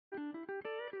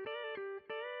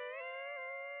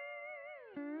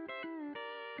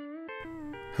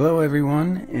Hello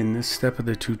everyone, in this step of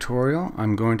the tutorial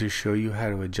I'm going to show you how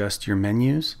to adjust your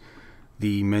menus,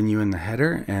 the menu in the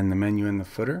header and the menu in the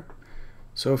footer.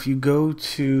 So if you go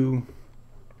to,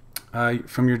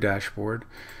 from your dashboard,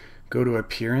 go to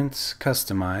Appearance,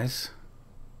 Customize.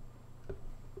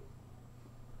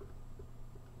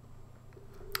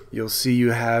 You'll see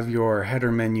you have your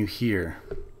header menu here.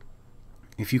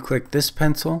 If you click this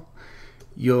pencil,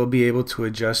 you'll be able to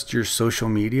adjust your social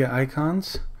media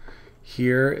icons.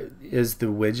 Here is the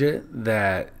widget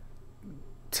that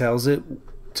tells it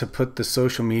to put the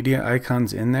social media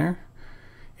icons in there.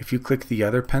 If you click the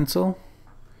other pencil,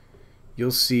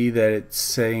 you'll see that it's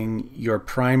saying your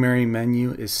primary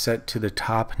menu is set to the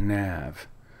top nav.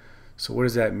 So what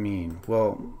does that mean?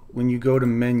 Well, when you go to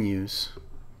menus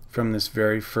from this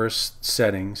very first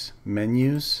settings,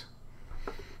 menus,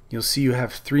 you'll see you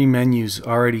have 3 menus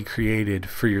already created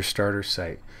for your starter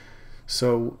site.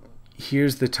 So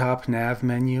here's the top nav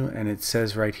menu, and it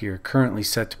says right here, currently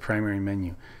set to primary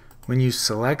menu. When you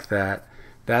select that,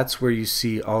 that's where you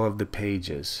see all of the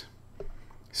pages.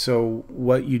 So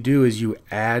what you do is you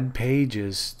add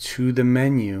pages to the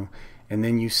menu, and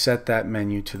then you set that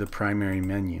menu to the primary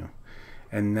menu.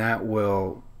 And that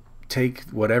will take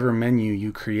whatever menu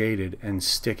you created and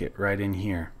stick it right in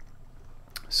here.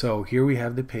 So here we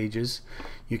have the pages.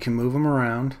 You can move them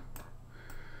around.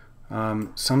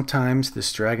 Sometimes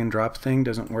this drag and drop thing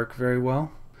doesn't work very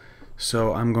well,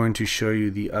 so I'm going to show you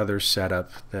the other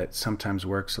setup that sometimes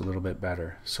works a little bit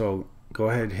better. So go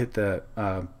ahead and hit the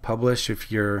publish if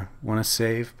you want to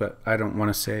save, but I don't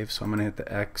want to save, so I'm going to hit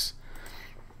the X.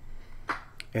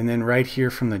 And then right here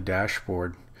from the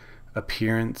dashboard,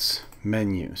 Appearance,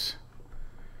 Menus.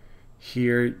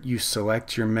 Here you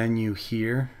select your menu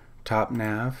here, top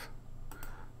nav.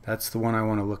 That's the one I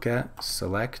want to look at.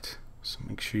 Select. So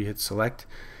make sure you hit select,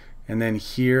 and then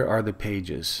here are the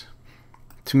pages.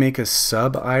 To make a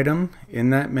sub item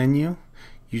in that menu,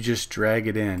 you just drag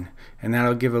it in, and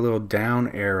that'll give a little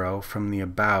down arrow from the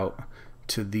about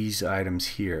to these items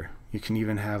here. You can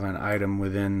even have an item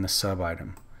within the sub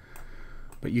item,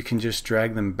 but you can just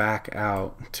drag them back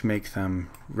out to make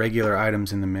them regular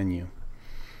items in the menu.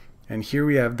 And here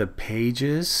we have the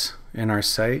pages in our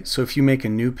site. So if you make a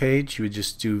new page, you would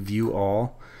just do view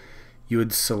all. You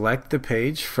would select the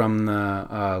page from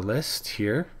the list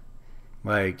here.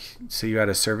 Like, say you had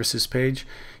a services page,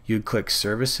 you'd click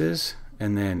services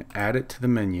and then add it to the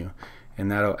menu, and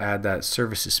that'll add that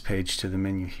services page to the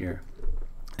menu here.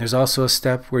 There's also a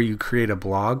step where you create a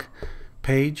blog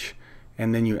page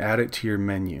and then you add it to your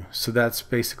menu. So that's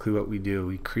basically what we do.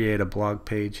 We create a blog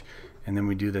page and then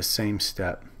we do the same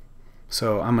step.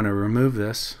 So I'm going to remove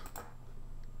this.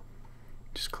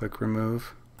 Just click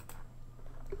remove.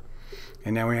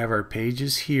 And now we have our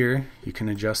pages here. You can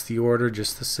adjust the order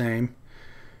just the same,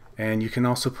 and you can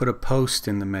also put a post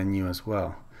in the menu as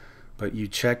well. But you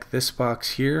check this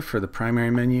box here for the primary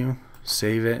menu,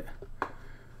 save it,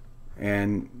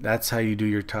 and that's how you do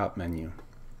your top menu.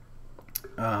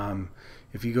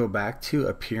 If you go back to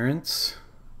Appearance,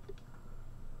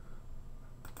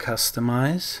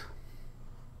 Customize,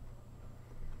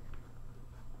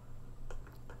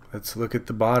 let's look at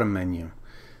the bottom menu.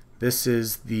 This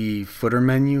is the footer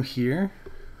menu here.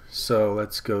 So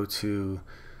let's go to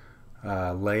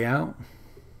Layout,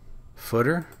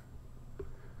 Footer,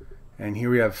 and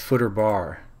here we have Footer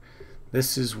Bar.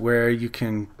 This is where you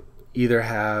can either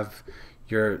have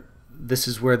this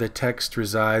is where the text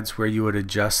resides, where you would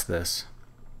adjust this.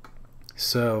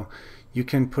 So you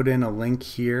can put in a link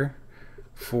here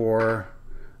for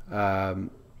for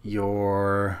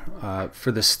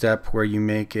the step where you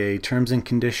make a terms and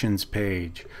conditions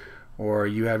page, or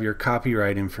you have your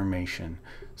copyright information.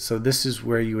 So this is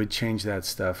where you would change that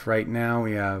stuff. Right now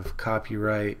we have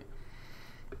copyright,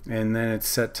 and then it's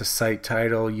set to site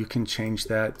title. You can change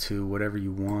that to whatever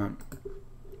you want.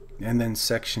 And then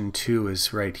section 2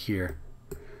 is right here.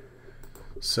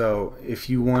 So if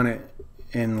you want it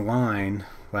in line,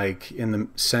 like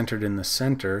centered in the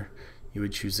center, you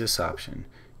would choose this option.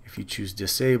 If you choose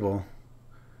disable,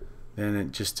 then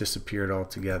it just disappeared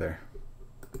altogether.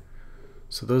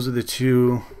 So those are the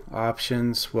 2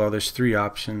 options. Well, there's 3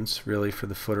 options really for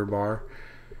the footer bar.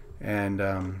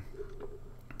 And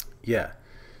yeah,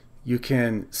 you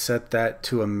can set that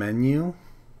to a menu,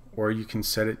 or you can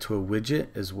set it to a widget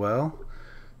as well.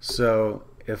 So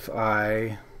if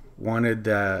I wanted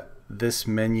this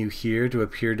menu here to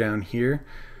appear down here,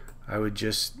 I would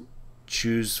just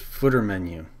choose footer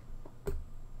menu.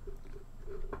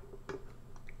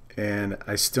 And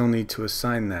I still need to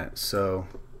assign that, so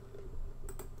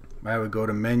I would go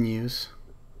to menus,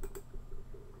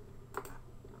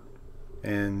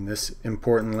 and this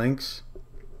important links,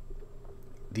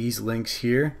 these links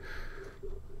here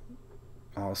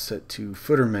I'll set to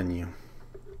footer menu,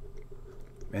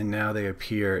 and now they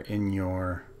appear in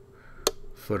your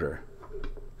footer.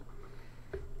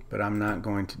 But I'm not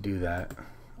going to do that.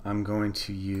 I'm going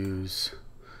to use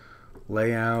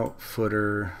layout,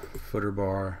 footer, footer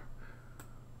bar.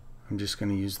 I'm just going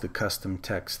to use the custom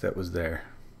text that was there.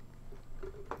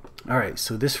 Alright,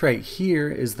 so this right here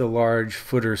is the large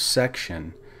footer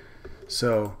section.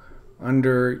 So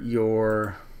under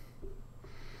your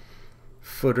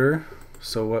footer,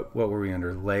 so what were we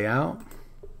under? Layout,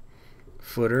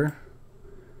 footer,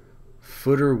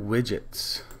 footer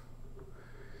widgets.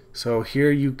 So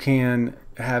here you can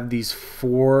have these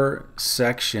 4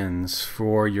 sections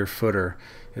for your footer.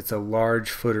 It's a large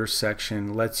footer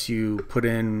section. Lets you put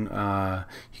in,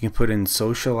 you can put in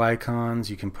social icons,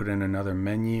 you can put in another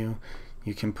menu,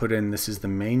 you can put in, this is the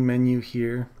main menu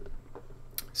here.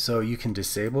 So you can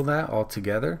disable that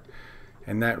altogether,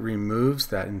 and that removes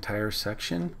that entire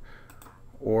section,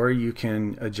 or you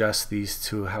can adjust these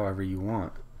to however you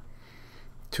want.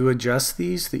 To adjust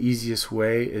these, the easiest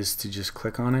way is to just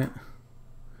click on it.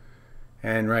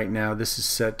 And right now this is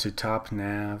set to top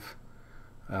nav,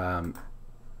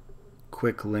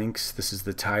 quick links. This is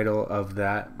the title of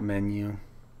that menu.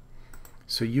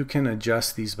 So you can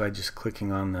adjust these by just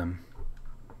clicking on them.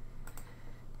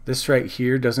 This right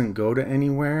here doesn't go to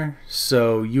anywhere,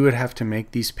 so you would have to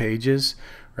make these pages.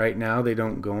 Right now they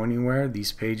don't go anywhere.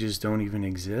 These pages don't even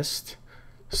exist.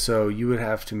 So you would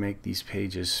have to make these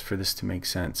pages for this to make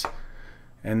sense.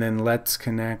 And then Let's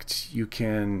Connect, you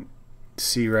can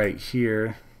see right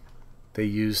here they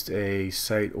used a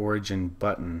site origin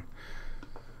button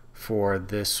for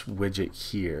this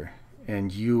widget here,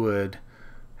 and you would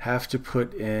have to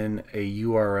put in a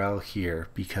URL here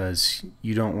because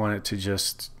you don't want it to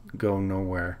just go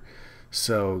nowhere.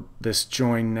 So this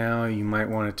join now, you might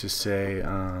want it to say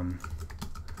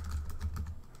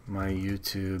my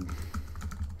YouTube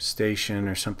station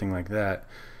or something like that,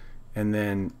 and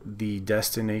then the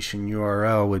destination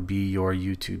URL would be your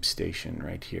YouTube station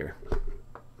right here.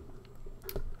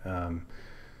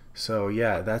 So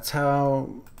yeah, that's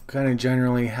how kind of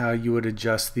generally how you would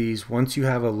adjust these. Once you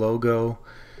have a logo,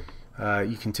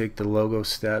 you can take the logo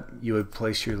step. You would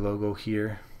place your logo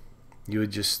here. You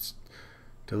would just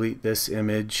delete this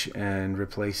image and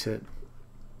replace it.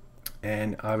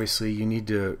 And obviously you need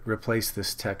to replace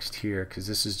this text here because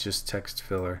this is just text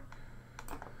filler.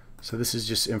 So this is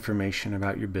just information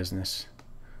about your business.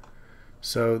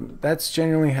 So that's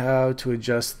generally how to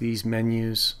adjust these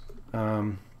menus.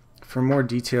 For more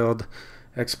detailed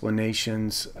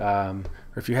explanations, or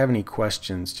if you have any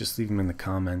questions, just leave them in the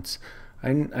comments.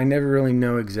 I never really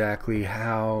know exactly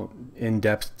how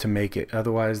in-depth to make it,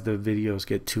 otherwise the videos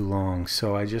get too long.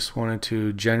 So I just wanted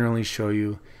to generally show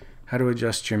you how to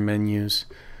adjust your menus,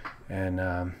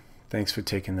 and thanks for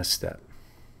taking this step.